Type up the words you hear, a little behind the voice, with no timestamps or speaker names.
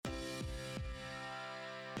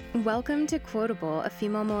Welcome to Quotable, a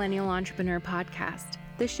female millennial entrepreneur podcast,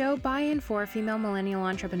 the show by and for female millennial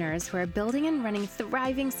entrepreneurs who are building and running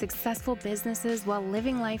thriving, successful businesses while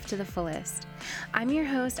living life to the fullest. I'm your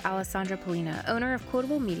host, Alessandra Polina, owner of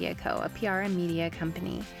Quotable Media Co., a PR and media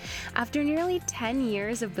company. After nearly 10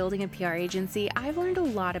 years of building a PR agency, I've learned a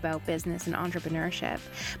lot about business and entrepreneurship,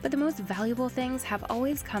 but the most valuable things have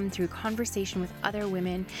always come through conversation with other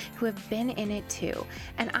women who have been in it too,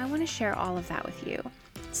 and I want to share all of that with you.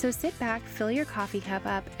 So sit back, fill your coffee cup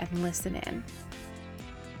up, and listen in.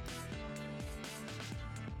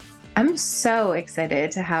 I'm so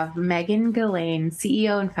excited to have Megan Galane,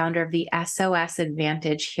 CEO and founder of the SOS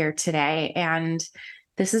Advantage, here today. And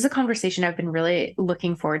this is a conversation I've been really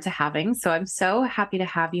looking forward to having. So I'm so happy to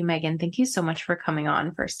have you, Megan. Thank you so much for coming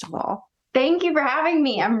on, first of all. Thank you for having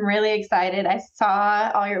me. I'm really excited. I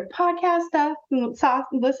saw all your podcast stuff,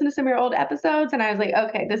 listened to some of your old episodes, and I was like,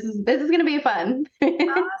 okay, this is going to be fun.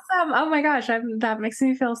 Awesome. Oh my gosh. That makes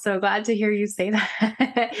me feel so glad to hear you say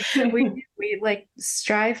that. we like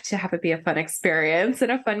strive to have it be a fun experience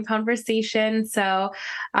and a fun conversation. So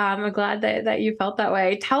I'm glad that you felt that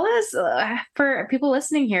way. Tell us, for people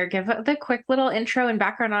listening here, give the quick little intro and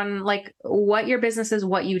background on like what your business is,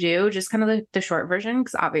 what you do, just kind of the short version,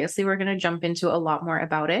 because obviously we're going to jump into a lot more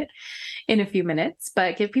about it in a few minutes,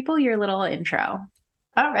 but give people your little intro.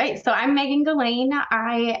 All right. So I'm Megan Galane.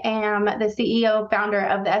 I am the CEO founder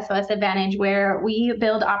of the SOS Advantage, where we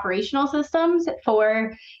build operational systems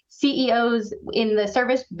for CEOs in the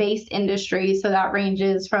service-based industry. So that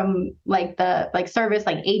ranges from service,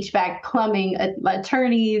 like HVAC, plumbing,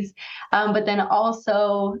 attorneys, but then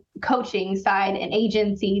also coaching side and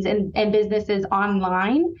agencies and businesses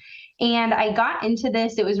online. And I got into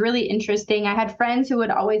this. It was really interesting. I had friends who would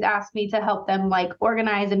always ask me to help them like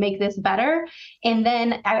organize and make this better. And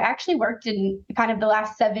then I actually worked in kind of the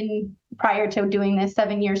last 7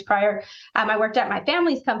 years prior. I worked at my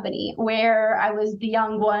family's company, where I was the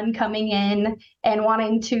young one coming in and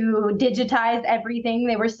wanting to digitize everything.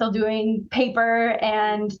 They were still doing paper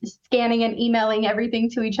and scanning and emailing everything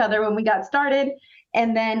to each other when we got started.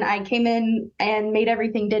 And then I came in and made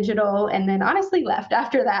everything digital, and then honestly left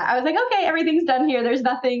after that. I was like, okay, everything's done here. There's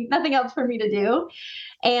nothing else for me to do.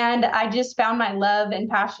 And I just found my love and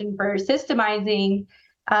passion for systemizing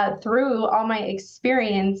through all my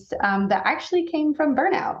experience that actually came from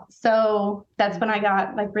burnout. So that's when I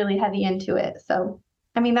got like really heavy into it. So,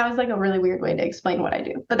 I mean, that was like a really weird way to explain what I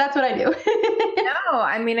do, but that's what I do. No,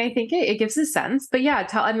 I mean, I think it gives a sense, but yeah,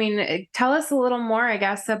 tell us a little more, I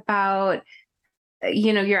guess, about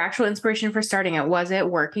your actual inspiration for starting it. Was it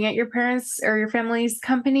working at your parents' or your family's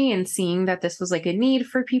company and seeing that this was like a need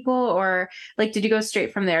for people, or like, did you go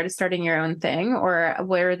straight from there to starting your own thing, or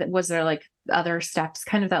was there like other steps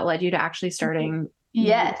kind of that led you to actually starting?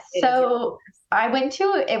 Yes. So I went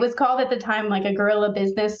to, it was called at the time, like a guerrilla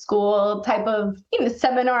business school type of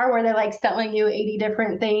seminar, where they're like selling you 80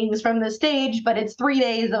 different things from the stage, but it's 3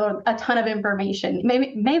 days of a ton of information. May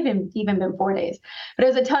have even been 4 days, but it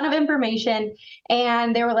was a ton of information.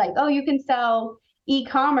 And they were like, oh, you can sell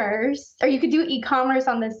e-commerce, or you could do e-commerce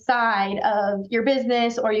on the side of your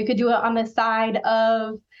business, or you could do it on the side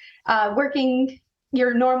of working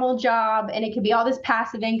your normal job, and it could be all this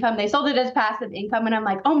passive income. They sold it as passive income. And I'm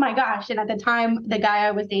like, oh my gosh. And at the time, the guy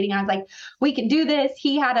I was dating, I was like, we can do this.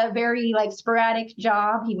 He had a very like sporadic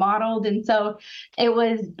job. He modeled. And so it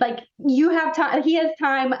was like, you have time, he has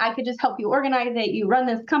time. I could just help you organize it. You run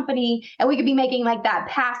this company, and we could be making like that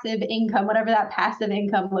passive income, whatever that passive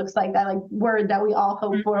income looks like, that like word that we all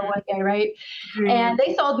hope for one day. Right. Mm-hmm. And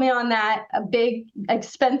they sold me on that, a big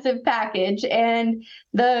expensive package. And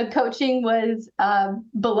the coaching was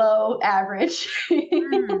below average.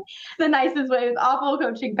 The nicest way. It was awful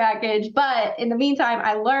coaching package. But in the meantime,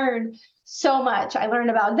 I learned so much. I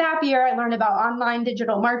learned about Zapier. I learned about online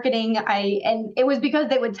digital marketing. And it was because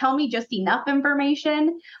they would tell me just enough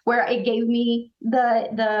information where it gave me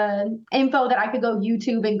the info that I could go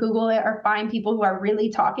YouTube and Google it, or find people who are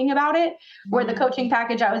really talking about it. Where the coaching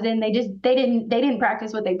package I was in, they didn't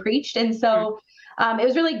practice what they preached. And so it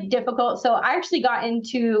was really difficult. So I actually got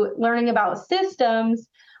into learning about systems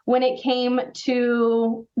when it came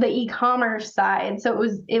to the e-commerce side. So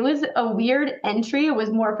it was a weird entry. It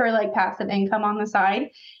was more for like passive income on the side.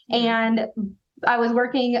 And I was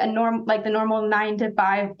working like the normal 9 to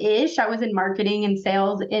 5-ish. I was in marketing and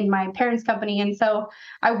sales in my parents' company. And so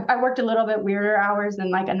I worked a little bit weirder hours than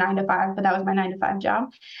like a 9 to 5, but that was my 9 to 5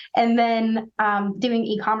 job. And then doing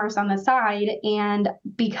e-commerce on the side. And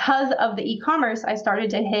because of the e-commerce, I started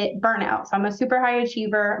to hit burnout. So I'm a super high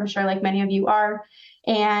achiever. I'm sure like many of you are.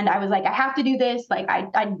 And I was like, I have to do this. Like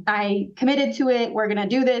I committed to it. We're going to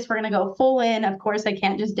do this. We're going to go full in. Of course, I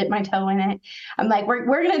can't just dip my toe in it. I'm like,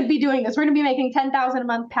 we're going to be doing this. We're going to be making 10,000 a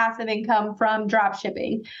month passive income from drop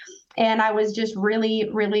shipping. And I was just really,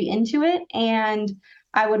 really into it. And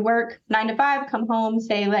I would work 9 to 5, come home,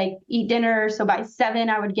 say like eat dinner. So by 7,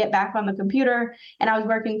 I would get back on the computer, and I was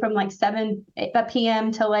working from like 7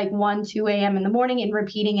 p.m. to like 1, 2 a.m. in the morning and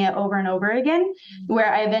repeating it over and over again,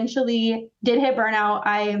 where I eventually did hit burnout.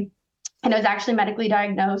 And I was actually medically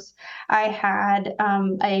diagnosed. I had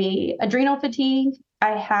a adrenal fatigue.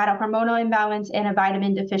 I had a hormonal imbalance and a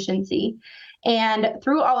vitamin deficiency. And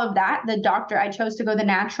through all of that, I chose to go the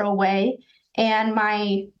natural way. And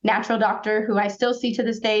my natural doctor, who I still see to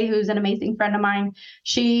this day, who's an amazing friend of mine,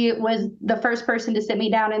 she was the first person to sit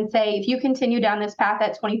me down and say, if you continue down this path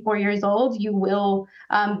at 24 years old, you will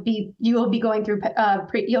be going through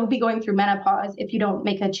menopause if you don't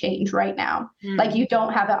make a change right now. Like you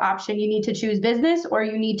don't have an option. You need to choose business, or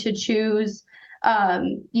you need to choose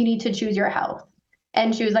your health.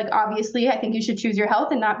 And she was like, obviously, I think you should choose your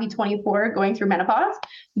health and not be 24 going through menopause,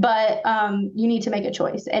 but you need to make a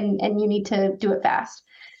choice, and you need to do it fast.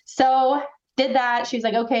 So did that. She was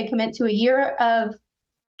like, okay, commit to a year of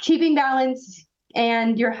keeping balance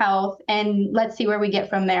and your health, and let's see where we get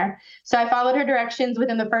from there. So I followed her directions.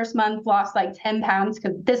 Within the first month, lost like 10 pounds,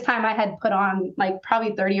 because this time I had put on like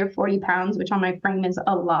probably 30 or 40 pounds, which on my frame is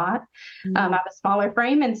a lot. I have a smaller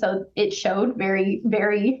frame, and so it showed very,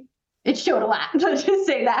 very it showed a lot. Let's just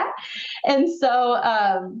say that. And so,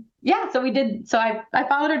 so we did. So I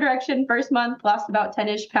followed her direction. First month, lost about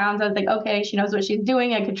 10-ish pounds. I was like, okay, she knows what she's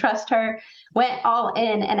doing. I could trust her. Went all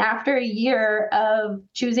in. And after a year of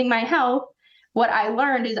choosing my health, what I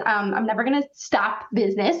learned is I'm never going to stop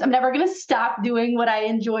business. I'm never going to stop doing what I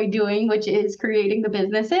enjoy doing, which is creating the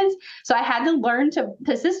businesses. So I had to learn to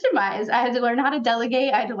systemize. I had to learn how to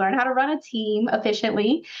delegate. I had to learn how to run a team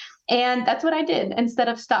efficiently. And that's what I did instead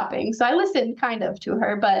of stopping. So I listened kind of to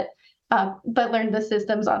her, but learned the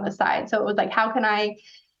systems on the side. So it was like, how can I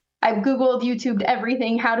Googled, YouTubed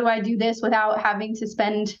everything. How do I do this without having to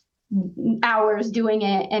spend hours doing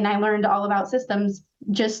it? And I learned all about systems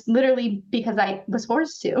just literally because I was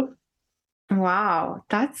forced to. Wow.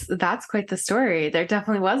 That's quite the story. There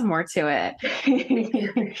definitely was more to it.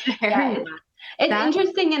 Yeah. It's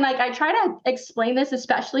interesting. And like, I try to explain this,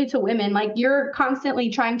 especially to women, like you're constantly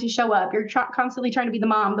trying to show up. You're constantly trying to be the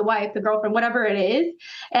mom, the wife, the girlfriend, whatever it is.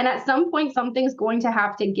 And at some point, something's going to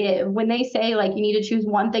have to give. When they say like, you need to choose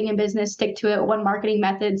one thing in business, stick to it, one marketing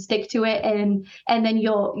method, stick to it. And then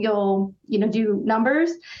you'll do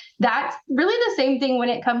numbers. That's really the same thing when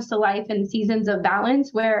it comes to life and seasons of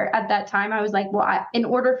balance, where at that time I was like, well, in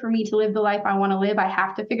order for me to live the life I want to live, I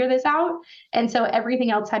have to figure this out. And so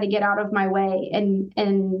everything else had to get out of my way. And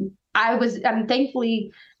I'm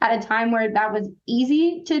thankfully at a time where that was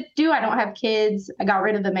easy to do. I don't have kids. I got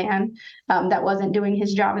rid of the man that wasn't doing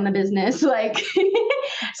his job in the business. Like,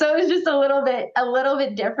 so it was just a little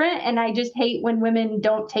bit different. And I just hate when women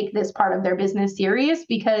don't take this part of their business serious,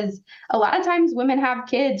 because a lot of times women have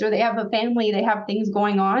kids or they have a family, they have things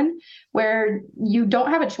going on where you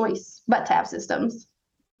don't have a choice but to have systems.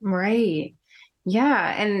 Right.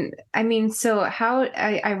 Yeah. And I mean, so how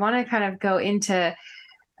I want to kind of go into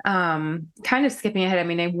kind of skipping ahead. I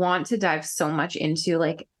mean, I want to dive so much into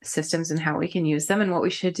like systems and how we can use them and what we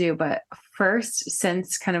should do. But first,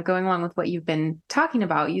 since kind of going along with what you've been talking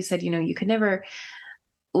about, you said, you could never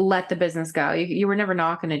let the business go. You were never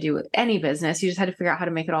not going to do any business. You just had to figure out how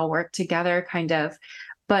to make it all work together, kind of.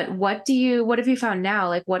 But what have you found now?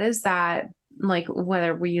 Like, what is that? Like,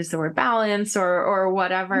 whether we use the word balance or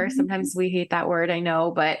whatever, sometimes we hate that word, I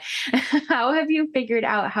know, but how have you figured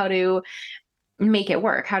out how to make it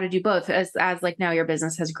work, how to do both, as like now your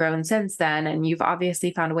business has grown since then, and you've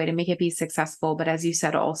obviously found a way to make it be successful, but as you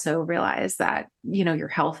said, also realize that your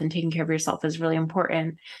health and taking care of yourself is really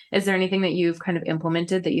important. Is there anything that you've kind of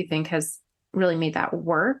implemented that you think has really made that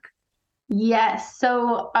work? Yes.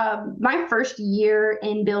 So my first year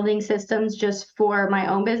in building systems just for my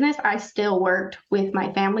own business, I still worked with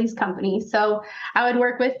my family's company. So I would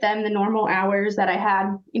work with them the normal hours that I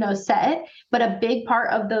had, set. But a big part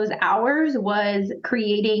of those hours was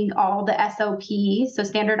creating all the SOPs, so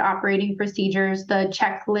standard operating procedures, the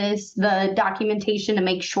checklist, the documentation to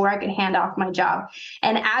make sure I could hand off my job.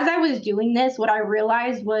 And as I was doing this, what I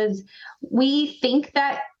realized was we think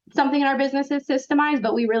that something in our business is systemized,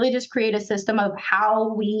 but we really just create a system of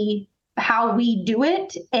how we do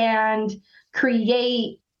it and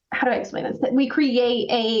create, how do I explain this? We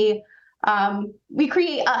create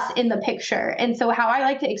us in the picture. And so how I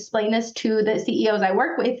like to explain this to the CEOs I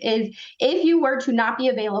work with is, if you were to not be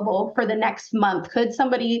available for the next month, could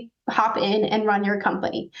somebody hop in and run your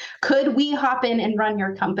company? Could we hop in and run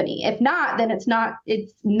your company? If not, then it's not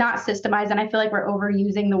systemized. And I feel like we're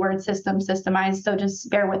overusing the word systemized. So just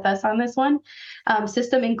bear with us on this one.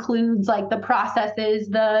 System includes like the processes,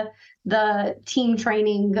 the team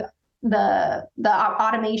training, the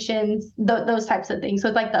automations, those types of things. So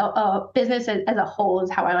it's like the business as a whole is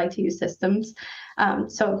how I like to use systems.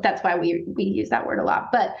 So that's why we use that word a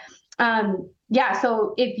lot. But yeah,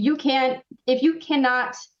 so if you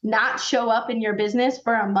cannot not show up in your business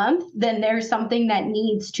for a month, then there's something that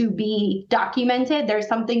needs to be documented. There's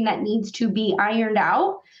something that needs to be ironed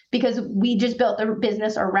out, because we just built the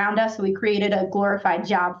business around us. So we created a glorified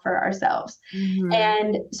job for ourselves. Mm-hmm.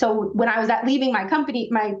 And so when I was leaving my company,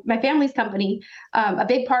 my family's company, a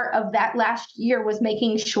big part of that last year was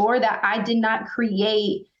making sure that I did not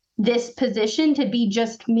create this position to be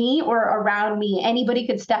just me or around me. Anybody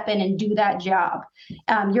could step in and do that job.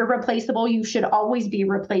 You're replaceable. You should always be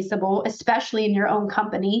replaceable, especially in your own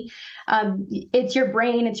company. It's your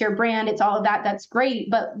brain, it's your brand, it's all of that. That's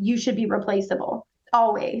great, but you should be replaceable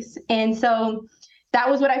always. And so that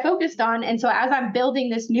was what I focused on. And so as I'm building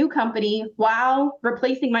this new company while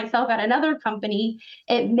replacing myself at another company,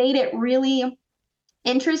 it made it really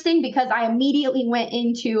interesting, because I immediately went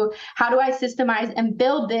into, how do I systemize and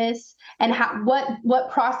build this, and what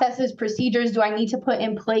processes, procedures do I need to put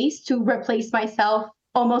in place to replace myself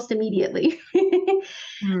almost immediately.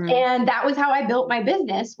 And that was how I built my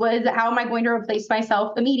business, was how am I going to replace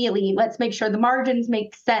myself immediately? Let's make sure the margins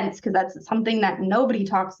make sense, because that's something that nobody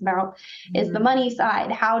talks about, is the money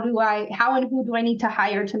side. How and who do I need to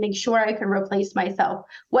hire to make sure I can replace myself?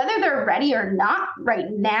 Whether they're ready or not right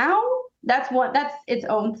now, that's its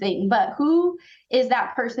own thing. But who is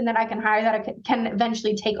that person that I can hire that can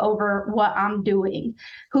eventually take over what I'm doing?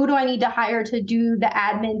 Who do I need to hire to do the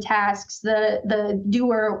admin tasks, the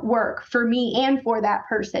doer work for me and for that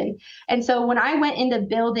person? And so when I went into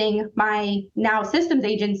building my now systems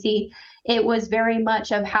agency, it was very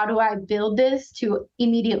much of, how do I build this to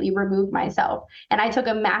immediately remove myself? And I took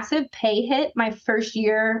a massive pay hit my first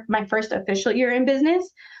official year in business,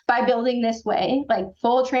 by building this way, like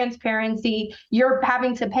full transparency. You're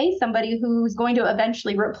having to pay somebody who's going to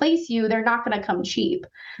eventually replace you. They're not going to come cheap.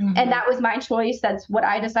 And that was my choice. That's what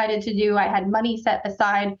I decided to do. I had money set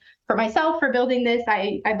aside for myself for building this.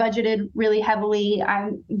 I budgeted really heavily. I,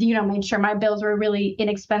 made sure my bills were really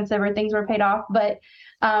inexpensive or things were paid off. But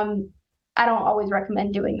I don't always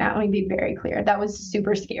recommend doing that. Let me be very clear. That was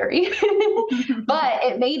super scary. But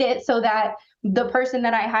it made it so that the person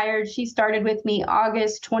that I hired, she started with me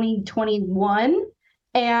August 2021.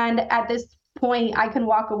 And at this point, I can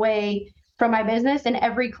walk away from my business, and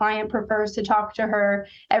every client prefers to talk to her.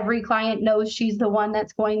 Every client knows she's the one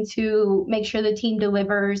that's going to make sure the team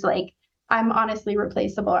delivers. Like, I'm honestly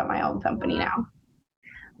replaceable at my own company now.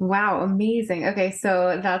 Wow, amazing. Okay,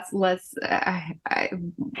 so I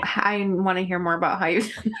want to hear more about how you.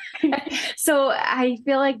 So I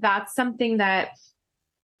feel like that's something that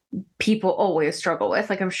people always struggle with.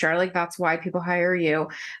 Like, I'm sure like that's why people hire you.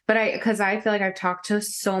 But because I feel like I've talked to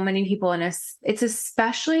so many people, and it's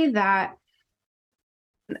especially that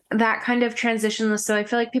kind of transition. So I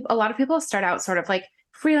feel like a lot of people start out sort of like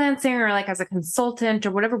freelancing or like as a consultant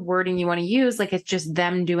or whatever wording you want to use. Like, it's just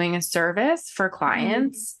them doing a service for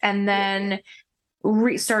clients, and then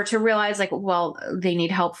start to realize like, well, they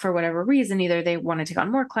need help for whatever reason. Either they want to take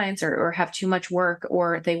on more clients or have too much work,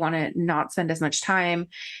 or they want to not spend as much time,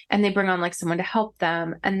 and they bring on like someone to help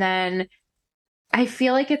them. And then I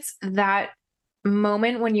feel like it's that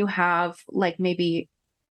moment when you have like, maybe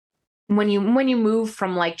when you move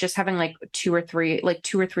from like just having like two or three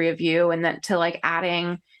of you, and then to like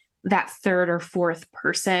adding that third or fourth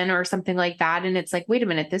person or something like that. And it's like, wait a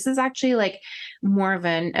minute, this is actually like more of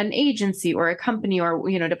an agency or a company, or,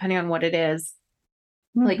 depending on what it is.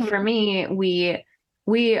 Like for me,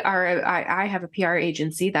 I have a PR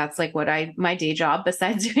agency. That's like my day job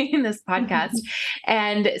besides doing this podcast.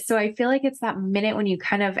 And so I feel like it's that minute when you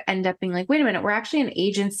kind of end up being like, wait a minute, we're actually an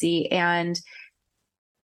agency, and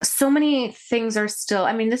so many things are still,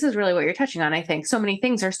 I mean, this is really what you're touching on. I think so many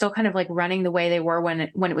things are still kind of like running the way they were when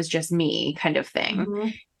it was just me kind of thing. Mm-hmm.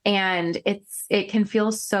 And it can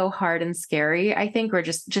feel so hard and scary, I think, or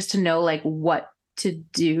just to know like what to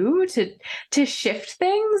do to shift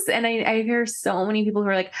things. And I hear so many people who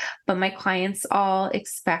are like, but my clients all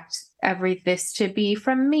expect this to be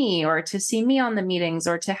from me, or to see me on the meetings,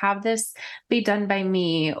 or to have this be done by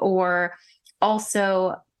me. Or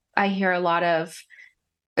also I hear a lot of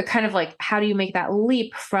kind of like, how do you make that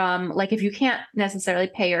leap from like, if you can't necessarily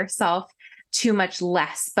pay yourself too much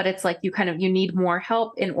less, but it's like you need more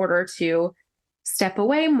help in order to step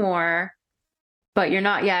away more, but you're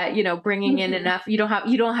not yet, bringing in enough. You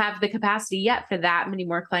don't have the capacity yet for that many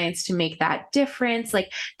more clients to make that difference.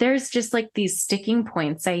 Like there's just like these sticking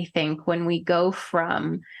points, I think, when we go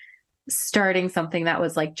from starting something that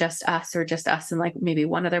was like just us and like maybe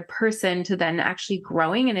one other person, to then actually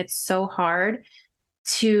growing. And it's so hard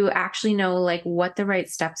to actually know like what the right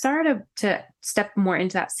steps are to step more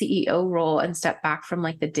into that CEO role and step back from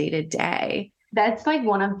like the day to day. That's like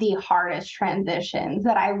one of the hardest transitions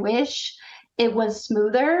that I wish it was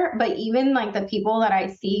smoother, but even like the people that I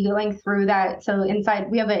see going through that. So inside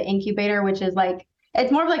we have an incubator, which is like, it's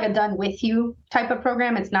more of like a done with you type of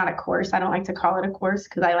program. It's not a course. I don't like to call it a course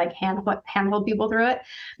because I like handhold people through it.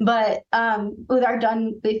 But with our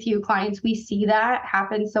done with you clients, we see that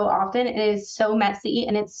happen so often. It is so messy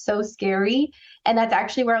and it's so scary. And that's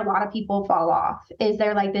actually where a lot of people fall off, is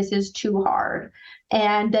they're like, this is too hard.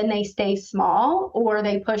 And then they stay small, or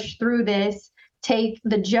they push through this, take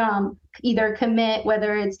the jump, either commit,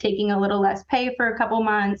 whether it's taking a little less pay for a couple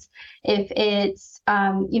months, if it's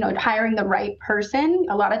hiring the right person.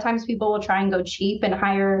 A lot of times people will try and go cheap and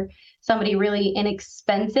hire somebody really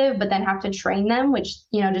inexpensive, but then have to train them, which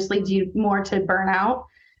just leads you more to burnout.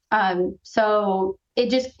 So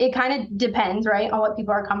it kind of depends, right, on what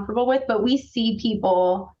people are comfortable with. But we see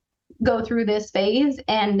people go through this phase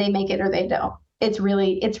and they make it or they don't. It's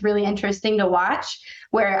really interesting to watch.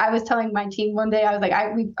 Where I was telling my team one day, I was like,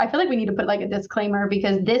 I feel like we need to put like a disclaimer,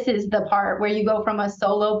 because this is the part where you go from a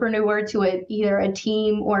solopreneur to either a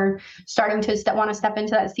team or starting to want to step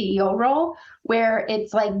into that CEO role, where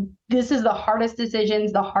it's like, this is the hardest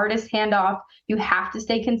decisions, the hardest handoff. You have to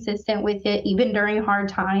stay consistent with it, even during hard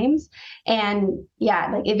times. And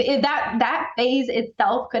yeah, like if that phase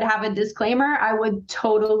itself could have a disclaimer, I would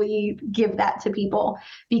totally give that to people,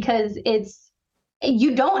 because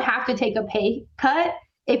you don't have to take a pay cut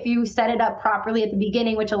if you set it up properly at the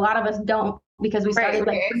beginning, which a lot of us don't, because we started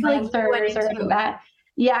like freelancers or that.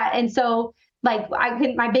 Yeah. And so like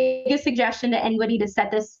my biggest suggestion to anybody to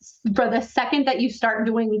set this, for the second that you start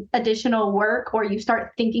doing additional work, or you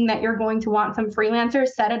start thinking that you're going to want some freelancers,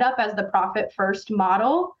 set it up as the profit first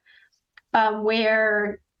model,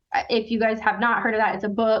 where, if you guys have not heard of that, it's a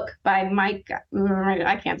book by Mike.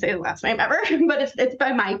 I can't say his last name ever, but it's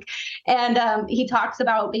by Mike. And he talks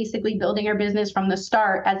about basically building your business from the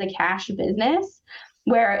start as a cash business,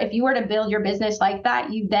 where if you were to build your business like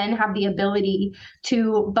that, you then have the ability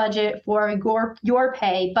to budget for your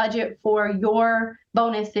pay, budget for your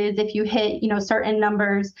bonuses. If you hit, certain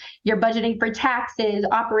numbers, you're budgeting for taxes,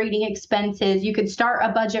 operating expenses. You could start a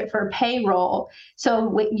budget for payroll.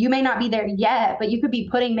 So you may not be there yet, but you could be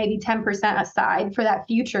putting maybe 10% aside for that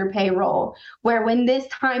future payroll, where when this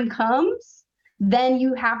time comes, then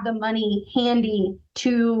you have the money handy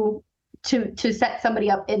to set somebody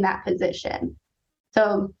up in that position.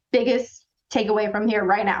 So biggest takeaway from here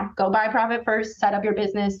right now, go buy profit first, set up your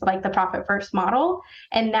business like the profit first model.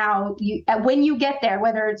 And now when you get there,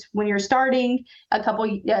 whether it's when you're starting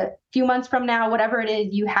a few months from now, whatever it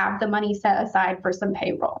is, you have the money set aside for some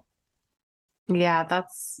payroll. Yeah,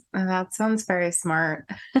 that sounds very smart.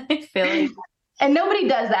 I feel like. And nobody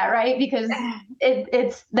does that, right? Because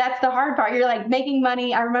that's the hard part. You're like making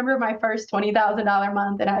money. I remember my first $20,000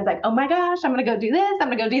 month, and I was like, oh my gosh, I'm going to go do this. I'm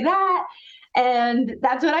going to go do that. And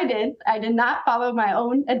that's what I did. I did not follow my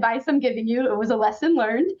own advice I'm giving you. It was a lesson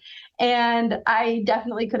learned. And I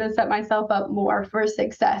definitely could have set myself up more for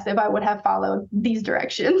success if I would have followed these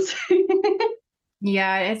directions.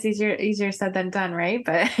 Yeah, it's easier said than done, right?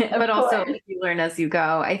 But also you learn as you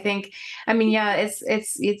go. I think, I mean, yeah,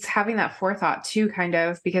 it's having that forethought too, kind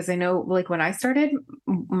of, because I know like when I started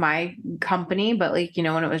my company, but like,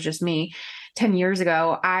 when it was just me, 10 years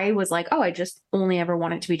ago, I was like, oh, I just only ever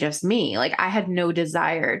want it to be just me. Like I had no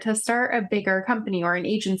desire to start a bigger company or an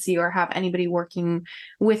agency or have anybody working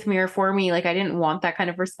with me or for me. Like I didn't want that kind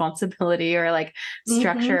of responsibility or like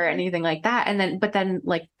structure or anything like that. But then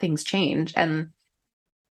like things changed. And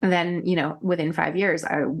then, within 5 years,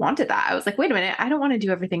 I wanted that. I was like, wait a minute, I don't want to do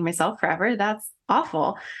everything myself forever. That's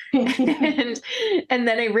awful. And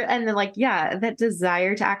then like, yeah, that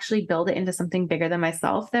desire to actually build it into something bigger than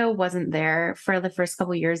myself, though, wasn't there for the first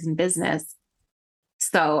couple of years in business.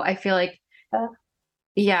 So I feel like,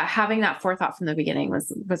 yeah, having that forethought from the beginning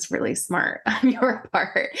was really smart on your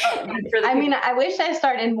part. I wish I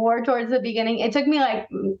started more towards the beginning. It took me like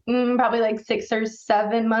probably like 6 or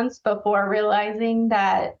 7 months before realizing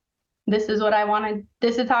that this is what I wanted.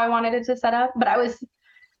 This is how I wanted it to set up. But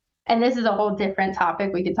and this is a whole different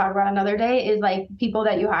topic we could talk about another day, is like people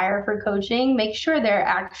that you hire for coaching, make sure they're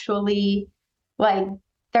actually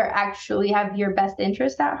have your best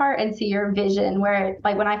interest at heart and see your vision. Where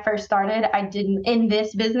like when I first started, I didn't, in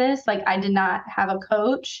this business, like I did not have a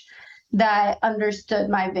coach that understood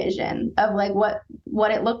my vision of like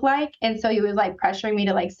what it looked like. And so he was like pressuring me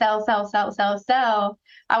to like sell.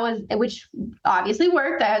 Which obviously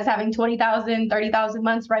worked. I was having 20,000, 30,000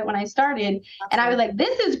 months right when I started. And I was like,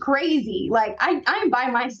 this is crazy. Like I'm by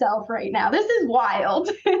myself right now. This is wild.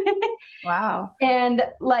 Wow. And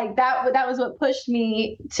like that was what pushed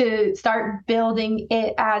me to start building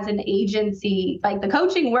it as an agency. Like the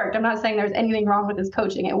coaching worked. I'm not saying there's anything wrong with this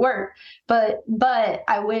coaching. It worked. But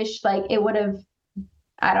I wish like it would have,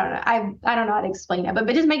 I don't know. I don't know how to explain it, but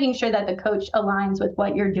just making sure that the coach aligns with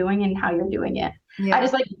what you're doing and how you're doing it. Yeah. I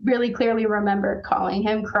just like really clearly remember calling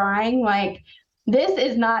him crying, like, this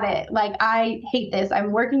is not it. Like, I hate this.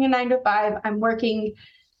 I'm working a 9 to 5.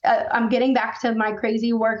 I'm getting back to my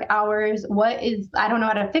crazy work hours. I don't know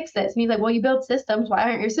how to fix this. And he's like, well, you build systems. Why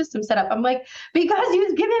aren't your systems set up? I'm like, because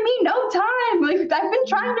you've given me no time. Like, I've been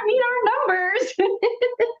trying to meet our numbers.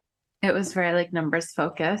 It was very like numbers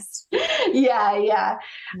focused. Yeah.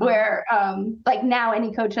 Mm-hmm. Where like now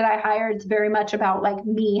any coach that I hire, it's very much about like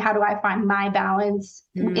me. How do I find my balance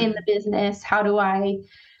in the business? How do I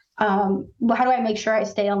make sure I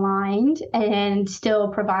stay aligned and still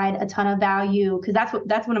provide a ton of value? Because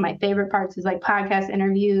that's one of my favorite parts is like podcast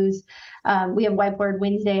interviews. We have Whiteboard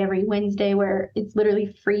Wednesday every Wednesday where it's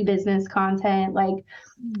literally free business content. Like,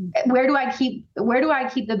 where do I keep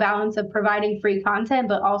the balance of providing free content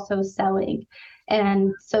but also selling?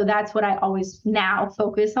 And so that's what I always now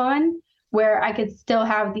focus on, where I could still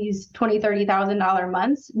have these $20,000-$30,000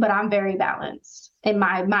 months, but I'm very balanced in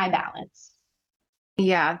my balance.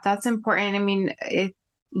 Yeah, that's important. I mean,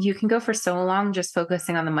 you can go for so long just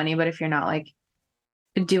focusing on the money, but if you're not like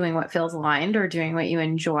doing what feels aligned or doing what you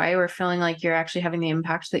enjoy or feeling like you're actually having the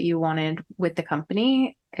impact that you wanted with the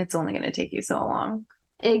company, it's only going to take you so long.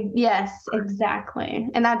 Yes, exactly.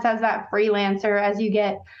 And that's as that freelancer, as you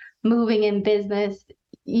get moving in business,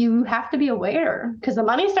 you have to be aware because the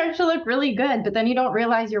money starts to look really good, but then you don't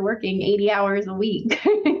realize you're working 80 hours a week.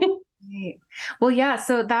 Right. Well, yeah.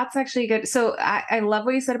 So that's actually good. So I love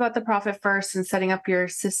what you said about the profit first and setting up your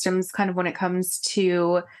systems kind of when it comes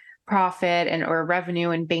to profit or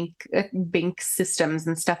revenue and bank systems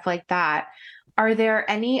and stuff like that. Are there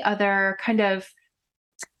any other kind of,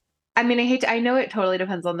 I mean, I know it totally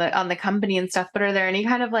depends on the company and stuff, but are there any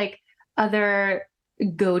kind of like other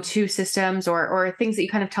go-to systems or things that you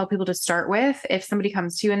kind of tell people to start with if somebody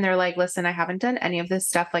comes to you and they're like, listen, I haven't done any of this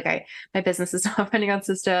stuff. Like my business is not running on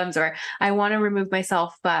systems, or I want to remove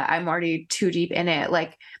myself, but I'm already too deep in it.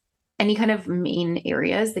 Like any kind of main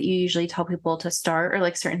areas that you usually tell people to start, or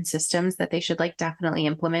like certain systems that they should like definitely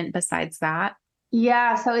implement besides that?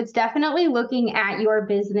 Yeah, so it's definitely looking at your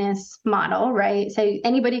business model, right? So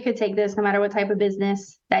anybody could take this no matter what type of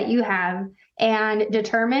business that you have and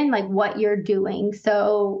determine like what you're doing.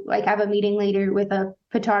 So like I have a meeting later with a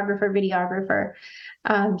photographer, videographer.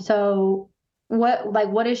 So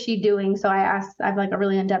what is she doing? So I have like a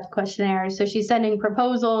really in-depth questionnaire. So she's sending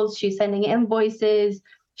proposals, she's sending invoices,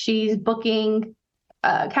 she's booking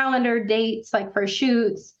calendar dates like for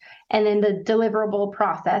shoots, and then the deliverable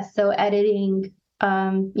process. So editing,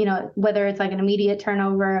 whether it's like an immediate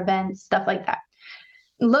turnover event, stuff like that.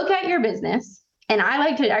 Look at your business. And I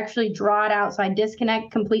like to actually draw it out. So I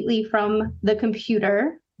disconnect completely from the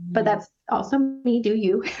computer, but that's also me, do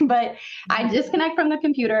you? But I disconnect from the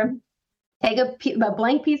computer take a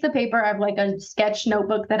blank piece of paper. I have like a sketch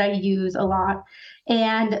notebook that I use a lot,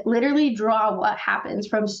 and literally draw what happens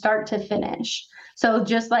from start to finish. So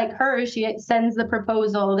just like her, she sends the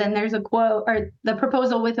proposal, then there's a quote, or the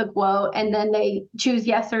proposal with a quote, and then they choose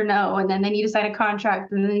yes or no, and then they need to sign a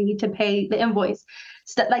contract, and then they need to pay the invoice.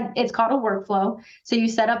 So like, it's called a workflow. So you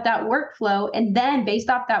set up that workflow, and then based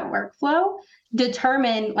off that workflow,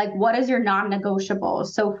 determine like what is your non-negotiable.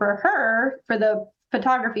 So for her, for the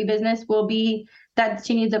photography business, will be that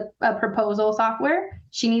she needs a proposal software.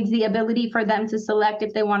 She needs the ability for them to select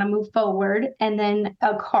if they want to move forward, and then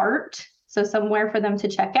a cart. So somewhere for them to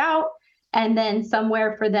check out, and then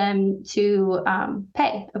somewhere for them to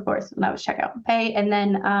pay, of course, that was checkout, pay, and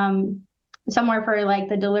then somewhere for like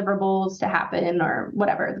the deliverables to happen or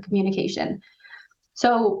whatever, the communication.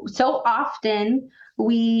 So often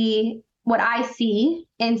what I see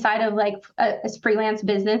inside of like as freelance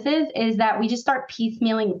businesses is that we just start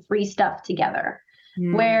piecemealing free stuff together.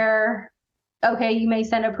 Where, okay, you may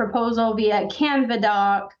send a proposal via Canva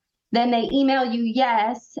doc, then they email you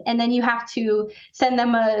yes, and then you have to send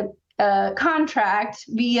them a contract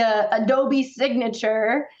via Adobe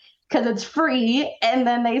Signature because it's free, and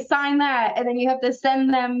then they sign that, and then you have to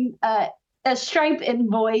send them a Stripe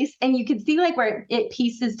invoice, and you can see like where it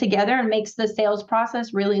pieces together and makes the sales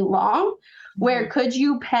process really long. Where could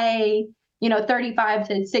you pay, $35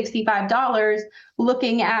 to $65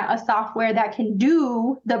 looking at a software that can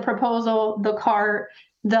do the proposal, the cart,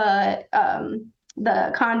 the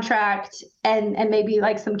contract, and maybe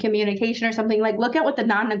like some communication or something. Like, look at what the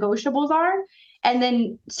non-negotiables are, and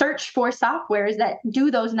then search for softwares that do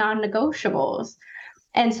those non-negotiables.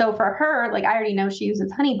 And so for her, like, I already know she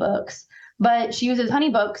uses HoneyBooks,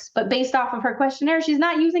 but based off of her questionnaire, she's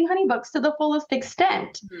not using HoneyBooks to the fullest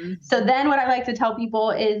extent. So then what I like to tell people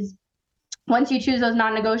is, once you choose those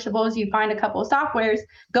non-negotiables, you find a couple of softwares,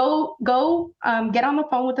 go get on the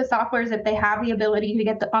phone with the softwares if they have the ability to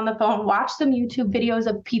get on the phone, watch some YouTube videos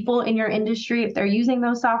of people in your industry if they're using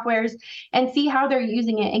those softwares, and see how they're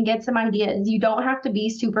using it and get some ideas. You don't have to be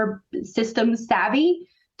super system savvy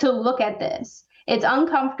to look at this. It's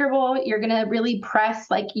uncomfortable. You're going to really press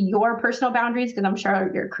like your personal boundaries, because I'm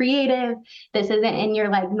sure you're creative. This isn't in your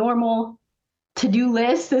like normal to-do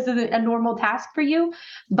list. This isn't a normal task for you,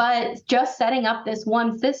 but just setting up this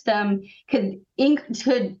one system could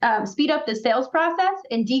speed up the sales process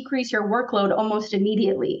and decrease your workload almost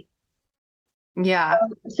immediately. Yeah.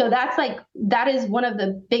 So that is one of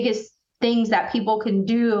the biggest things that people can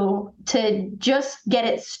do to just get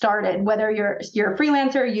it started. Whether you're a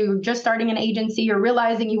freelancer, you're just starting an agency, you're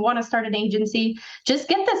realizing you want to start an agency, just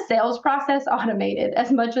get the sales process automated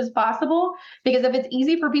as much as possible. Because if it's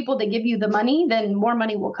easy for people to give you the money, then more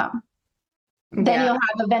money will come. Then you'll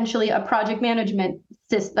have eventually a project management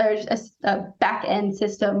system, there's a back end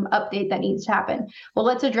system update that needs to happen. Well,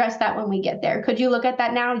 let's address that when we get there. Could you look at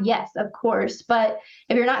that now? Yes, of course. But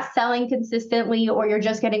if you're not selling consistently, or you're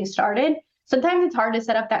just getting started, sometimes it's hard to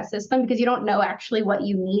set up that system because you don't know actually what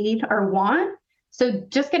you need or want. So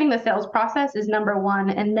just getting the sales process is number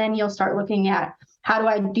one. And then you'll start looking at, how do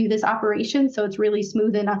I do this operation so it's really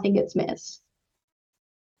smooth and nothing gets missed?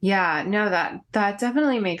 Yeah, no, that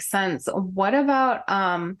definitely makes sense. What about,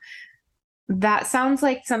 that sounds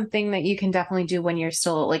like something that you can definitely do when you're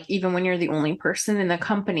still like, even when you're the only person in the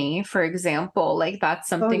company, for example, like that's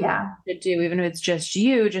something to do, even if it's just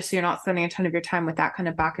you, just so you're not spending a ton of your time with that kind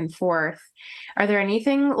of back and forth. Are there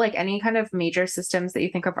anything like any kind of major systems that you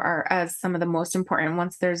think of are as some of the most important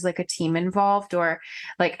once there's like a team involved, or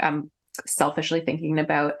like, selfishly thinking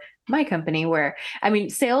about my company where,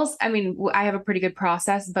 sales, I have a pretty good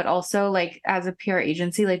process, but also like as a PR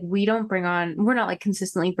agency, like we're not like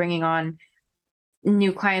consistently bringing on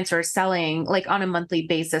new clients or selling like on a monthly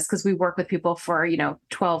basis, because we work with people for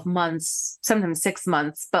 12 months, sometimes 6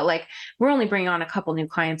 months, but like we're only bringing on a couple new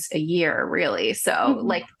clients a year, really. So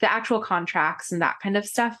like the actual contracts and that kind of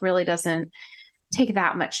stuff really doesn't take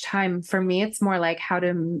that much time for me. It's more like how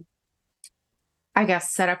to, I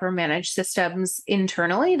guess, set up or manage systems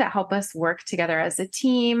internally that help us work together as a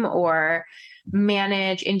team, or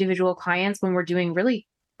manage individual clients when we're doing really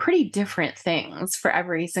pretty different things for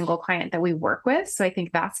every single client that we work with. So I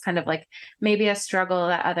think that's kind of like maybe a struggle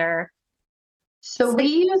that other. So we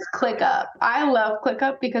use ClickUp. I love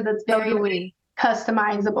ClickUp because it's very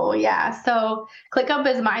customizable. Yeah. So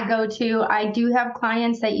ClickUp is my go-to. I do have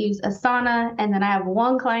clients that use Asana, and then I have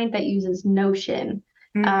one client that uses Notion.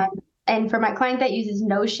 And for my client that uses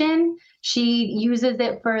Notion, she uses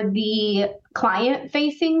it for the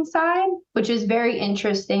client-facing side, which is very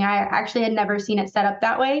interesting. I actually had never seen it set up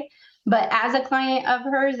that way. But as a client of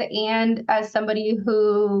hers, and as somebody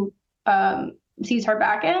who sees her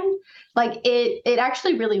back end, like it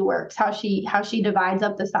actually really works how she divides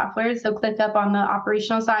up the software. So ClickUp on the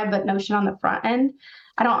operational side, but Notion on the front end.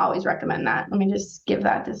 I don't always recommend that. Let me just give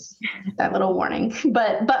that little warning.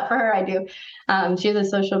 But for her, I do. She has a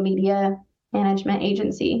social media management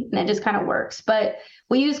agency, and it just kind of works. But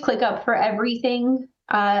we use ClickUp for everything.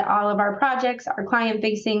 All of our projects, our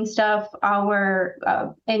client-facing stuff, our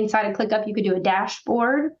inside of ClickUp, you could do a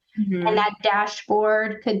dashboard. Mm-hmm. And that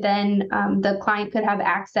dashboard could then, the client could have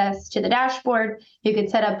access to the dashboard. You could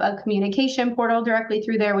set up a communication portal directly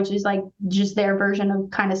through there, which is like just their version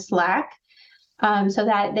of kind of Slack, so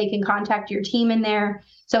that they can contact your team in there.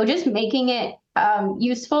 So just making it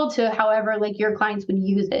useful to however like your clients would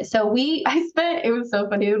use it. So it was so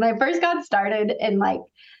funny when I first got started and like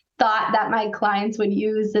thought that my clients would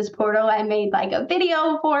use this portal. I made like a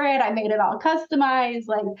video for it. I made it all customized,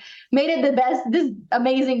 like made it this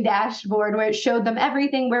amazing dashboard where it showed them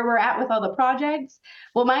everything, where we're at with all the projects.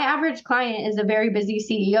 Well, my average client is a very busy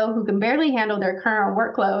CEO who can barely handle their current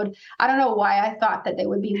workload. I don't know why I thought that they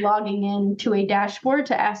would be logging in to a dashboard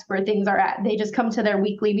to ask where things are at. They just come to their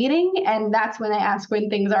weekly meeting, and that's when they ask when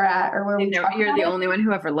things are at or where we talk You're the only one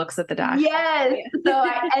who ever looks at the dashboard. Yes. So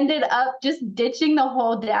I ended up just ditching the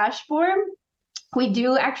whole dashboard. We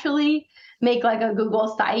do actually make like a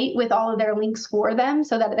Google site with all of their links for them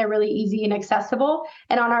so that they're really easy and accessible.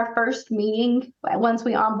 And on our first meeting, once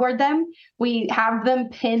we onboard them, we have them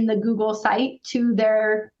pin the Google site to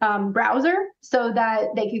their browser so that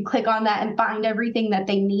they can click on that and find everything that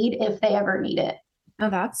they need if they ever need it. Oh,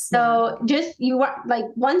 that's so just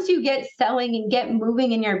once you get selling and get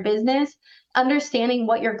moving in your business, understanding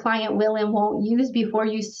what your client will and won't use before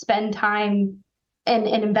you spend time and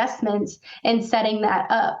investments in setting that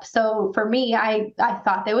up. So for me, I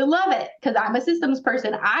thought they would love it because I'm a systems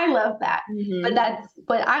person. I love that. Mm-hmm. But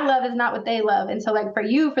what I love is not what they love. And so like for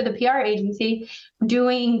you, for the PR agency,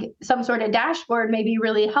 doing some sort of dashboard may be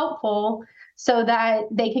really helpful so that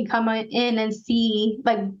they can come in and see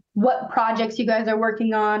like what projects you guys are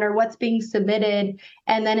working on or what's being submitted.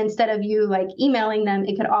 And then instead of you like emailing them,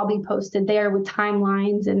 it could all be posted there with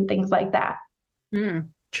timelines and things like that. Mm.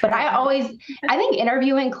 But I think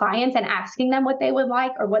interviewing clients and asking them what they would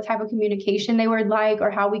like or what type of communication they would like or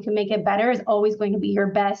how we can make it better is always going to be your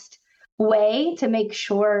best way to make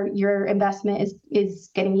sure your investment is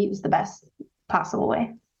getting used the best possible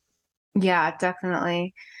way. Yeah,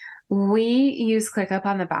 definitely. We use ClickUp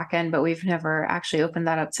on the back end, but we've never actually opened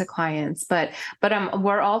that up to clients. But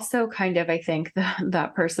we're also kind of, I think,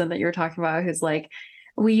 that person that you're talking about who's like,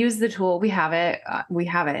 we use the tool, we have it,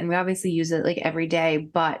 and we obviously use it like every day,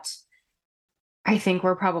 but I think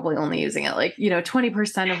we're probably only using it like,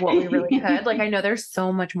 20% of what we really could. Like, I know there's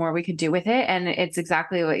so much more we could do with it. And it's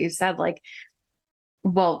exactly what you said. Like,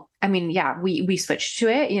 well, I mean, yeah, we switched to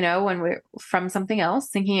it, when we're from something else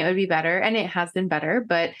thinking it would be better, and it has been better,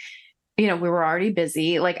 but we were already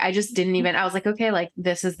busy. Like, I just didn't even, I was like, okay, like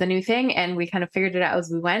this is the new thing. And we kind of figured it out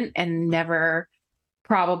as we went and never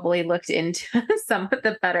probably looked into some of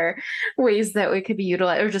the better ways that we could be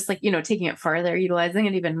utilized, or just like, taking it farther, utilizing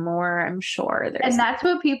it even more. I'm sure and that's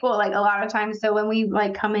what people like a lot of times. So when we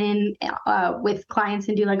like come in with clients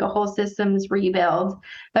and do like a whole systems rebuild,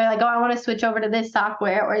 they're like, oh, I want to switch over to this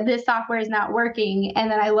software, or this software is not working.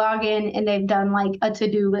 And then I log in and they've done like a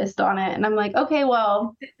to-do list on it. And I'm like, okay,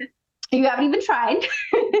 well, you haven't even tried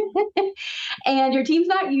and your team's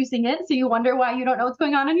not using it. So you wonder why you don't know what's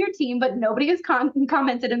going on in your team, but nobody has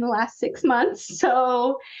commented in the last 6 months.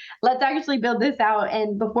 So let's actually build this out.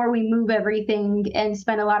 And before we move everything and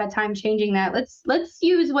spend a lot of time changing that, let's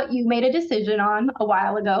use what you made a decision on a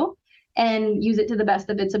while ago and use it to the best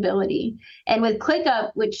of its ability. And with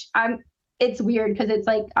ClickUp, it's weird because it's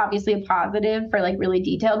like obviously a positive for like really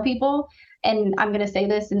detailed people. And I'm going to say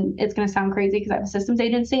this and it's going to sound crazy because I have a systems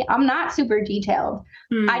agency. I'm not super detailed.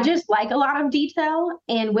 I just like a lot of detail.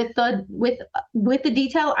 And with the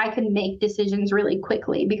detail, I can make decisions really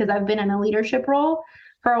quickly because I've been in a leadership role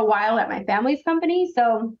for a while at my family's company.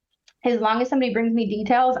 So as long as somebody brings me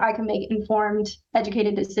details, I can make informed,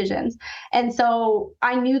 educated decisions. And so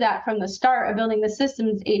I knew that from the start of building the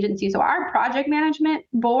systems agency. So our project management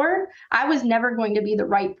board, I was never going to be the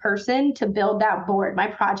right person to build that board. My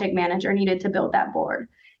project manager needed to build that board.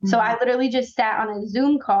 Mm-hmm. So I literally just sat on a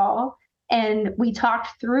Zoom call and we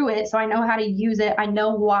talked through it. So I know how to use it. I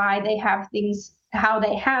know why they have things, how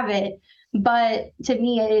they have it. But to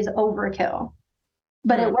me, it is overkill.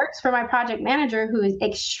 But it works for my project manager, who is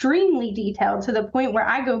extremely detailed to the point where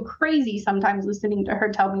I go crazy sometimes listening to her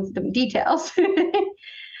tell me the details.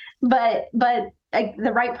 but like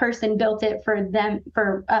the right person built it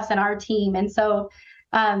for us and our team. And so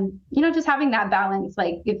just having that balance,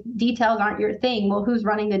 like if details aren't your thing, well, who's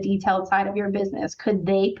running the detailed side of your business? Could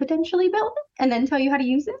they potentially build it and then tell you how to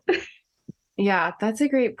use it? Yeah, that's a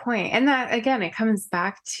great point. And that, again, it comes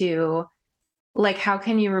back to like, how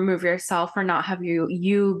can you remove yourself or not have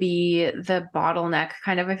you be the bottleneck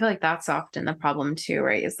kind of? I feel like that's often the problem too,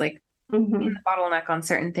 right? Is like being Mm-hmm. the bottleneck on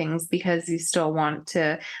certain things because you still want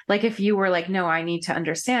to, like, if you were like, no, I need to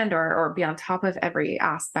understand or be on top of every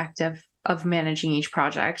aspect of managing each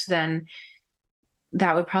project, then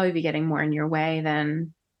that would probably be getting more in your way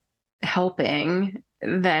than helping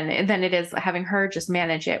than it is having her just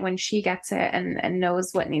manage it when she gets it and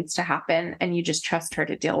knows what needs to happen and you just trust her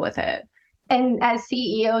to deal with it. And as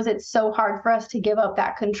CEOs, it's so hard for us to give up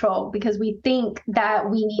that control because we think that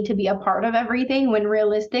we need to be a part of everything when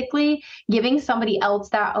realistically, giving somebody else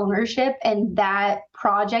that ownership and that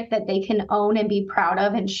project that they can own and be proud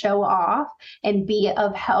of and show off and be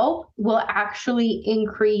of help will actually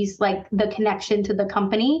increase like the connection to the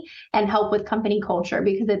company and help with company culture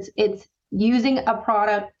because it's using a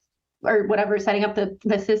product or whatever, setting up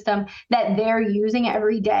the system that they're using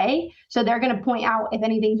every day. So they're going to point out if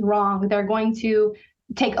anything's wrong. They're going to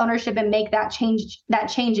take ownership and make that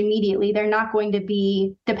change immediately. They're not going to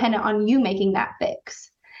be dependent on you making that fix.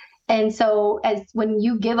 And so as when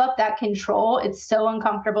you give up that control, it's so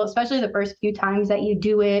uncomfortable, especially the first few times that you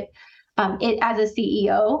do it as a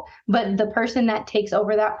CEO, but the person that takes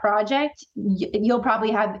over that project, you'll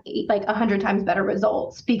probably have like 100 times better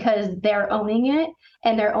results because they're owning it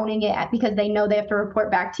and they're owning it because they know they have to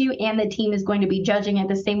report back to you and the team is going to be judging it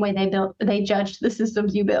the same way they judged the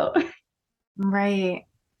systems you built. Right.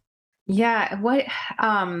 Yeah.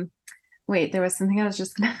 Wait, there was something I was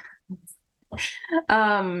just gonna,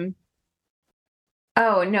 um,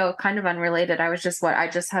 oh no, kind of unrelated. I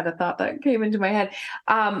just had a thought that came into my head.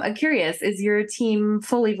 I'm curious, is your team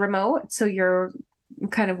fully remote? So you're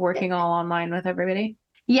kind of working all online with everybody?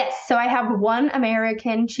 Yes, so I have one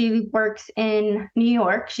American. She works in New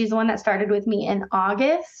York. She's the one that started with me in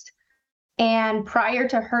August. And prior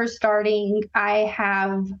to her starting, I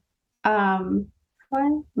have Michelle.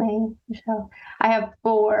 I have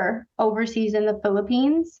four overseas in the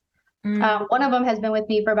Philippines. Mm. One of them has been with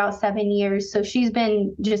me for about 7 years. So she's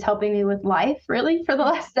been just helping me with life really for the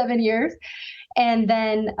last 7 years. And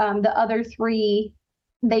then the other three,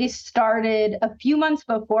 they started a few months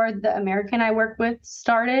before the American I work with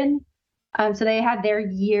started. So they had their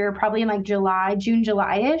year probably in like June,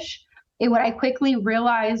 July-ish. And what I quickly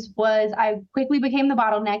realized was I quickly became the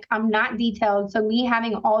bottleneck. I'm not detailed. So me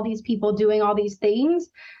having all these people doing all these things,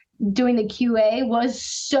 doing the QA was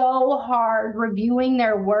so hard reviewing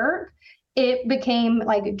their work. It became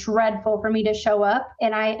like dreadful for me to show up.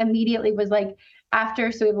 And I immediately was like, so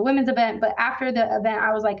we have a women's event, but after the event,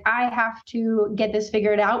 I was like, I have to get this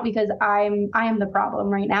figured out because I am the problem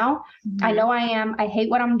right now. Mm-hmm. I know I am. I hate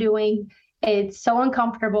what I'm doing. It's so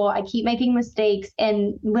uncomfortable. I keep making mistakes.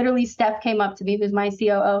 And literally Steph came up to me, who's my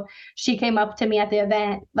COO. She came up to me at the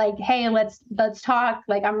event, like, hey, let's talk.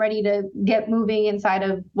 Like, I'm ready to get moving inside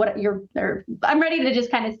of I'm ready to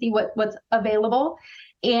just kind of see what's available.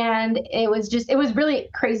 And it was really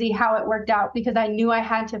crazy how it worked out because I knew I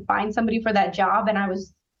had to find somebody for that job and I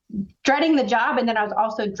was dreading the job. And then I was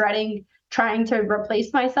also dreading trying to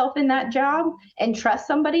replace myself in that job and trust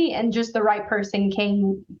somebody, and just the right person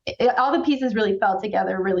came. All the pieces really fell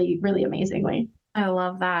together really, really amazingly. I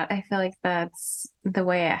love that. I feel like that's the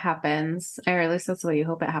way it happens, or at least that's the way you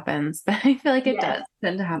hope it happens. But I feel like it does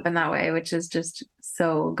tend to happen that way, which is just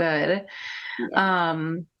so good.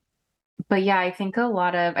 Yeah. But yeah, I feel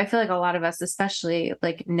like a lot of us, especially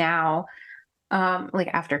like now, like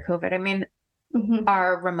after COVID, I mean, mm-hmm.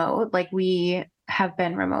 are remote. Like we have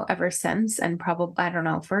been remote ever since, and probably, I don't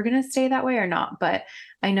know if we're going to stay that way or not, but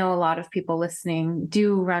I know a lot of people listening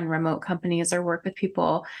do run remote companies or work with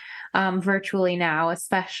people virtually now,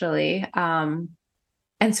 especially. And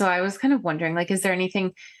so I was kind of wondering, like, is there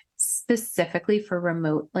anything specifically for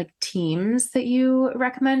remote like teams that you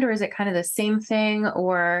recommend, or is it kind of the same thing,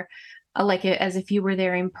 or like it as if you were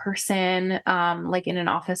there in person, like in an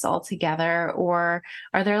office all together, or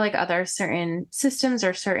are there like other certain systems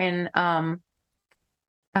or certain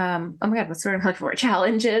oh my God, what's sort of looking for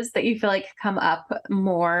challenges that you feel like come up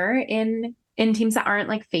more in teams that aren't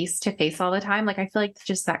like face to face all the time? Like I feel like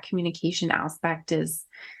just that communication aspect is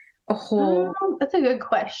a whole. That's a good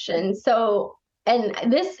question. So, and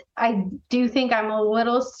this I do think I'm a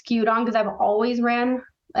little skewed on because I've always ran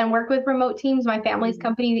and worked with remote teams. My family's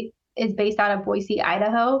company is based out of Boise,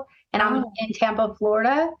 Idaho, and I'm Oh. in Tampa,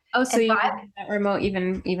 Florida. Oh, so And so you've been remote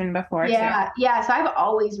even before too. yeah. So I've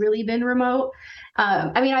always really been remote.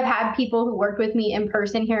 I mean, I've had people who worked with me in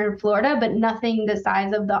person here in Florida, but nothing the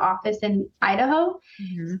size of the office in Idaho.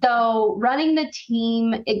 Mm-hmm. So running the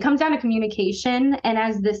team, it comes down to communication. And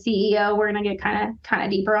as the CEO, we're gonna get kind of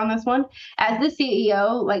deeper on this one. As the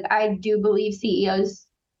CEO, like I do believe CEOs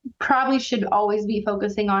probably should always be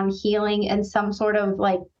focusing on healing and some sort of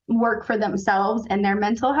like work for themselves and their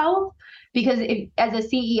mental health. Because if, as a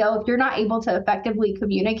CEO, if you're not able to effectively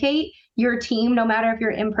communicate, your team, no matter if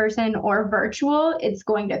you're in person or virtual, it's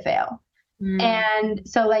going to fail. Mm. And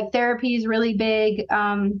so, like, therapy is really big.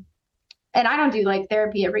 And I don't do like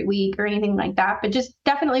therapy every week or anything like that, but just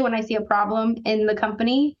definitely when I see a problem in the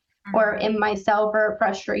company or in myself or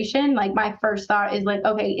frustration, like my first thought is like,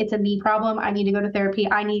 okay, it's a me problem. I need to go to therapy.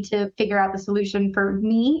 I need to figure out the solution for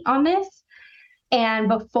me on this. And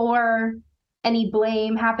before any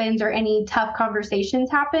blame happens or any tough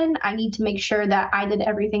conversations happen, I need to make sure that I did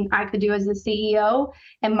everything I could do as a CEO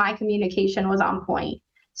and my communication was on point.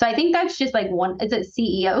 So I think that's just like it's a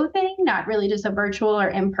CEO thing, not really just a virtual or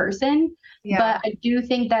in person. Yeah. But I do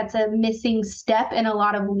think that's a missing step in a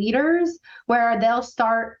lot of leaders where they'll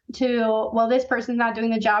start to, well, this person's not doing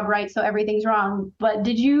the job right, so everything's wrong. But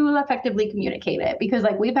did you effectively communicate it? Because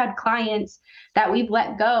like we've had clients that we've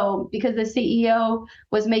let go because the CEO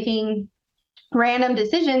was making random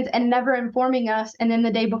decisions and never informing us. And then the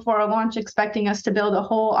day before a launch, expecting us to build a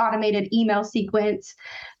whole automated email sequence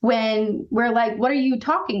when we're like, what are you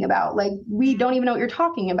talking about? Like, we don't even know what you're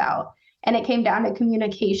talking about. And it came down to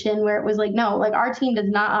communication where it was like, no, like our team does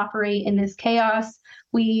not operate in this chaos.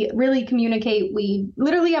 We really communicate. We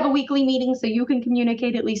literally have a weekly meeting so you can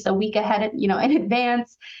communicate at least a week ahead, in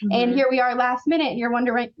advance. Mm-hmm. And here we are last minute and you're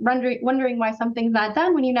wondering why something's not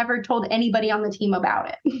done when you never told anybody on the team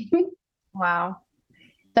about it. Wow.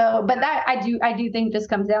 So, but that I do think this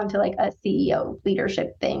comes down to like a CEO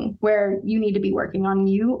leadership thing where you need to be working on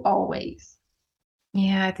you always.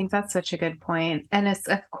 Yeah, I think that's such a good point. And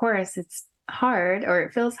of course, it's hard, or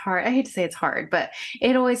it feels hard. I hate to say it's hard, but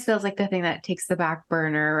it always feels like the thing that takes the back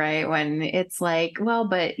burner, right? When it's like, well,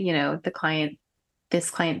 but this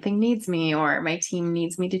client thing needs me, or my team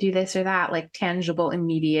needs me to do this or that, like tangible,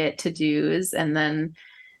 immediate to-dos. And then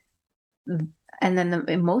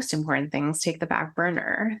the most important things take the back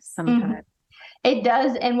burner sometimes. Mm-hmm. It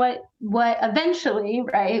does. And what eventually,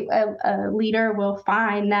 right, a leader will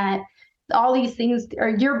find that all these things or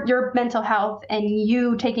your mental health and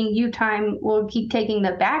you taking you time will keep taking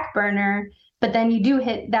the back burner, but then you do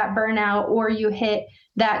hit that burnout or you hit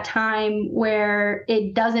that time where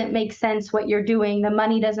it doesn't make sense what you're doing, the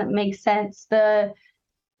money doesn't make sense,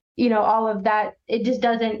 all of that, it just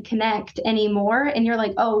doesn't connect anymore. And you're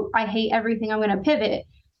like, oh, I hate everything, I'm going to pivot.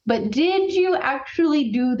 But did you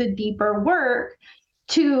actually do the deeper work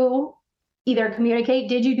to either communicate?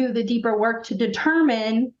 Did you do the deeper work to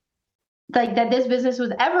determine like that this business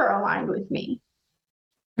was ever aligned with me?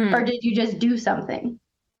 Or did you just do something?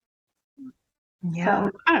 Yeah.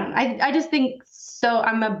 So I don't know. I just think so.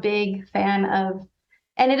 I'm a big fan of,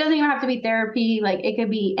 and it doesn't even have to be therapy. Like it could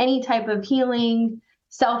be any type of healing,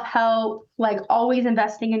 self-help, like always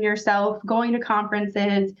investing in yourself, going to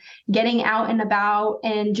conferences, getting out and about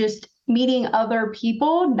and just meeting other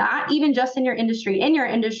people, not even just in your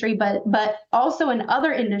industry, but also in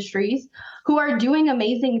other industries who are doing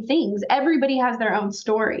amazing things. Everybody has their own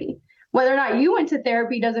story. Whether or not you went to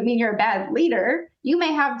therapy doesn't mean you're a bad leader. You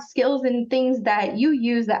may have skills and things that you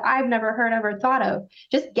use that I've never heard of or thought of.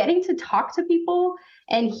 Just getting to talk to people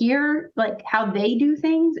and hear like how they do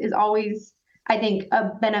things is always, I think, a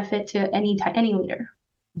benefit to any leader.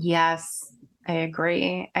 Yes, I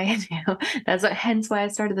agree. I do. Hence why I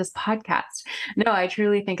started this podcast. No, I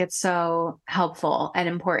truly think it's so helpful and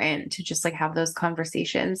important to just like have those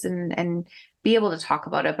conversations and be able to talk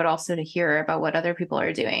about it, but also to hear about what other people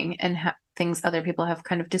are doing and things other people have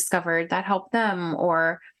kind of discovered that help them,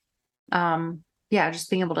 or,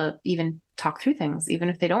 just being able to even talk through things, even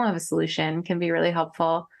if they don't have a solution, can be really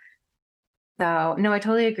helpful. So no, I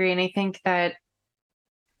totally agree. And I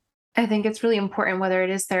think it's really important, whether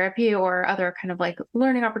it is therapy or other kind of like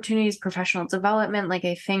learning opportunities, professional development. Like,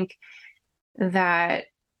 I think that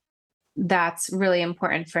that's really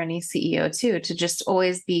important for any CEO too, to just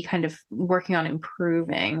always be kind of working on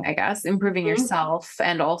improving yourself,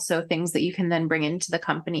 and also things that you can then bring into the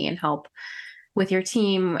company and help with your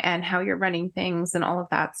team and how you're running things and all of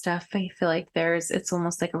that stuff. I feel like it's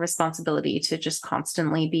almost like a responsibility to just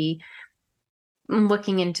constantly be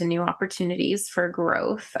looking into new opportunities for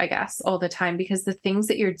growth, I guess, all the time, because the things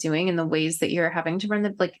that you're doing and the ways that you're having to run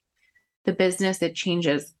the business, it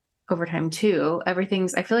changes over time too. I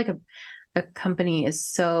feel like a company is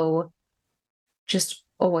so just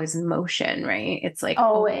always in motion, right? It's like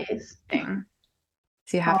Always. thing.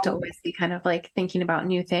 So you have to always be kind of like thinking about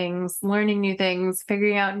new things, learning new things,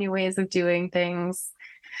 figuring out new ways of doing things.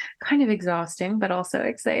 Kind of exhausting, but also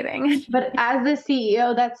exciting. But as the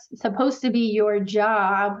CEO, that's supposed to be your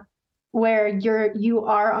job, where you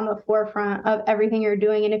are on the forefront of everything you're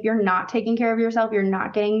doing. And if you're not taking care of yourself, you're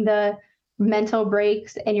not getting the mental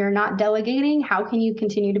breaks, and you're not delegating, how can you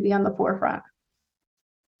continue to be on the forefront?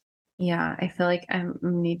 Yeah, I feel like I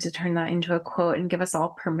need to turn that into a quote and give us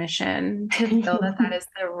all permission to feel that that is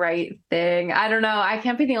the right thing. I don't know. I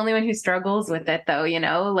can't be the only one who struggles with it though,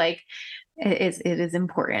 like it is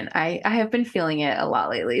important. I have been feeling it a lot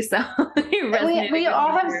lately. So we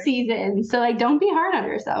all have seasons. So like, don't be hard on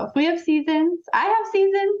yourself. We have seasons. I have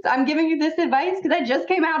seasons. I'm giving you this advice because I just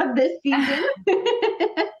came out of this season.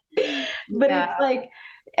 But it's like,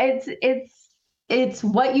 it's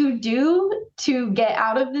what you do to get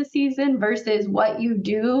out of the season versus what you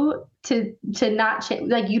do to not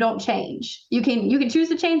change. Like, you don't change. You can choose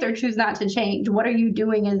to change or choose not to change. What are you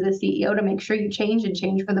doing as the CEO to make sure you change and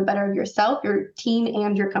change for the better of yourself, your team,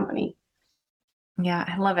 and your company? Yeah,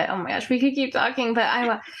 I love it. Oh my gosh, we could keep talking, but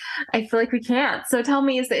I feel like we can't. So tell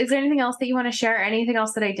me, is there anything else that you want to share? Anything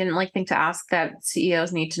else that I didn't think to ask that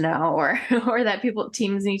CEOs need to know, or or that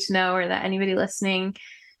teams need to know, or that anybody listening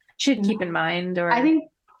should keep in mind? Or I think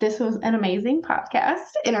this was an amazing podcast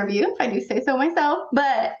interview, if I do say so myself.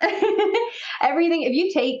 But everything, if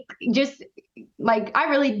you take just I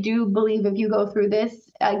really do believe if you go through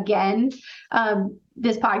this again,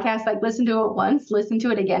 this podcast, listen to it once, listen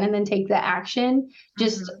to it again, and then take the action.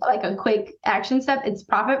 Just like a quick action step. It's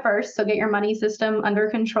profit first. So get your money system under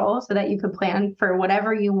control so that you could plan for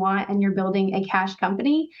whatever you want and you're building a cash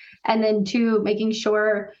company. And then 2, making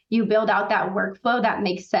sure you build out that workflow that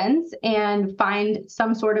makes sense and find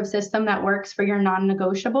some sort of system that works for your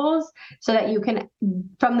non-negotiables so that you can,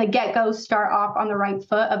 from the get-go, start off on the right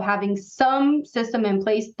foot of having some system in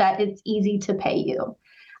place that it's easy to pay you.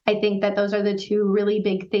 I think that those are the 2 really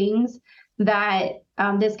big things that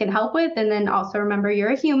this can help with. And then also remember, you're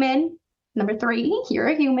a human. Number 3, you're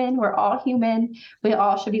a human. We're all human. We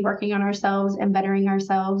all should be working on ourselves and bettering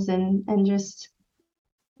ourselves and just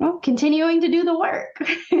continuing to do the work.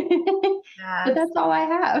 Yes. But that's all I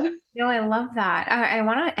have. No, I love that. I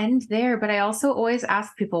want to end there, but I also always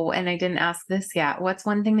ask people, and I didn't ask this yet, what's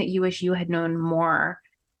one thing that you wish you had known more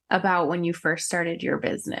about when you first started your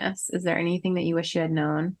business? Is there anything that you wish you had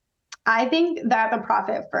known? I think that the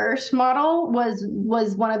profit first model was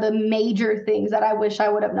one of the major things that I wish I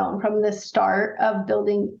would have known from the start of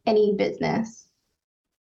building any business.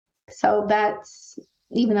 So that's,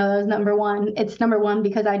 even though that was number 1, it's number 1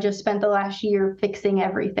 because I just spent the last year fixing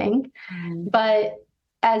everything. But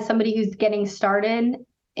as somebody who's getting started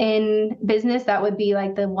in business, that would be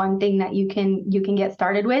the one thing that you can get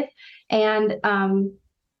started with. And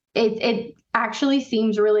it actually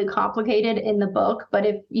seems really complicated in the book, but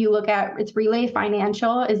if you look at, it's Relay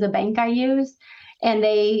Financial is the bank I use, and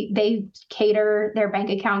they cater their bank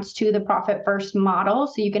accounts to the profit first model,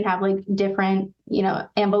 so you can have different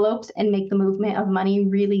envelopes and make the movement of money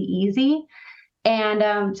really easy.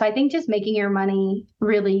 And so I think just making your money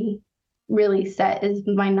really, really set is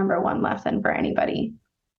my number 1 lesson for anybody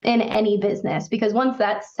in any business, because once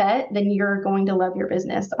that's set, then you're going to love your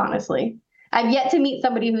business. Honestly, I've yet to meet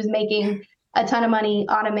somebody who's making a ton of money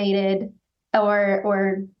automated,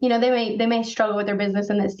 or they may struggle with their business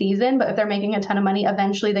in this season, but if they're making a ton of money,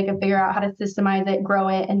 eventually they can figure out how to systemize it, grow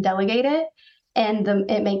it, and delegate it, and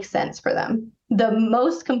it makes sense for them. The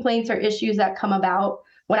most complaints or issues that come about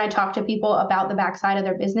when I talk to people about the backside of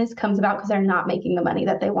their business comes about because they're not making the money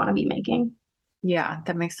that they want to be making. Yeah,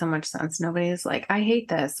 that makes so much sense. Nobody's I hate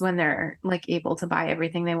this when they're able to buy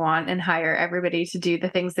everything they want and hire everybody to do the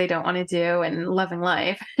things they don't want to do and loving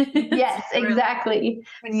life. Yes, exactly.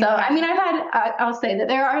 So, I mean, I'll say that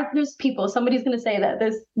there's people, somebody's going to say that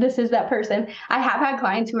this is that person. I have had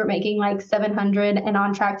clients who are making 700 and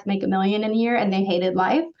on track to make $1 million in a year, and they hated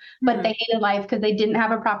life, but they hated life because they didn't have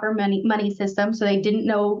a proper money system. So they didn't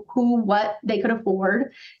know what they could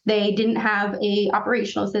afford. They didn't have a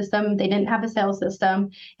operational system. They didn't have a sales system,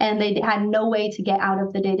 and they had no way to get out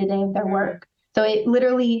of the day-to-day of their work. So it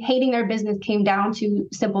literally, hating their business came down to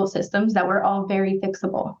simple systems that were all very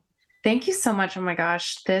fixable. Thank you so much. Oh my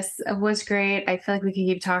gosh, this was great. I feel like we could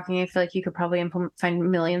keep talking. I feel like you could probably find a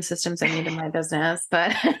million systems I need in my business,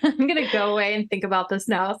 but I'm going to go away and think about this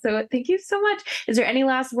now. So thank you so much. Is there any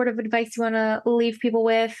last word of advice you want to leave people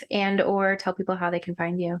with, and or tell people how they can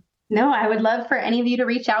find you? No, I would love for any of you to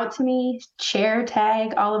reach out to me, share,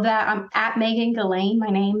 tag, all of that. I'm at Megan Galane, my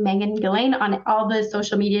name, Megan Galane, on all the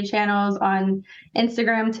social media channels, on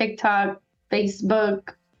Instagram, TikTok,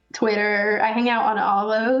 Facebook, Twitter. I hang out on all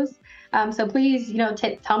those. So please,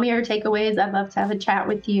 tell me your takeaways. I'd love to have a chat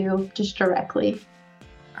with you just directly.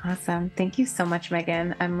 Awesome. Thank you so much,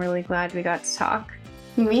 Megan. I'm really glad we got to talk.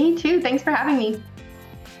 Me too. Thanks for having me.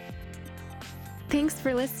 Thanks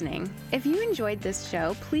for listening. If you enjoyed this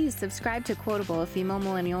show, please subscribe to Quotable, a female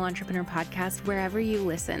millennial entrepreneur podcast, wherever you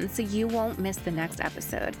listen so you won't miss the next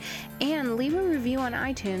episode. And leave a review on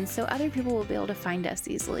iTunes so other people will be able to find us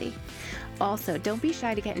easily. Also, don't be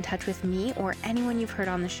shy to get in touch with me or anyone you've heard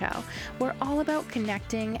on the show. We're all about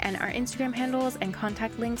connecting, and our Instagram handles and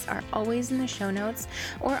contact links are always in the show notes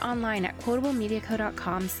or online at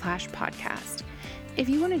quotablemediaco.com/podcast. If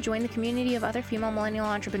you want to join the community of other female millennial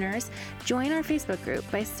entrepreneurs, join our Facebook group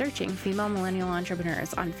by searching Female Millennial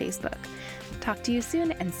Entrepreneurs on Facebook. Talk to you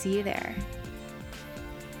soon and see you there.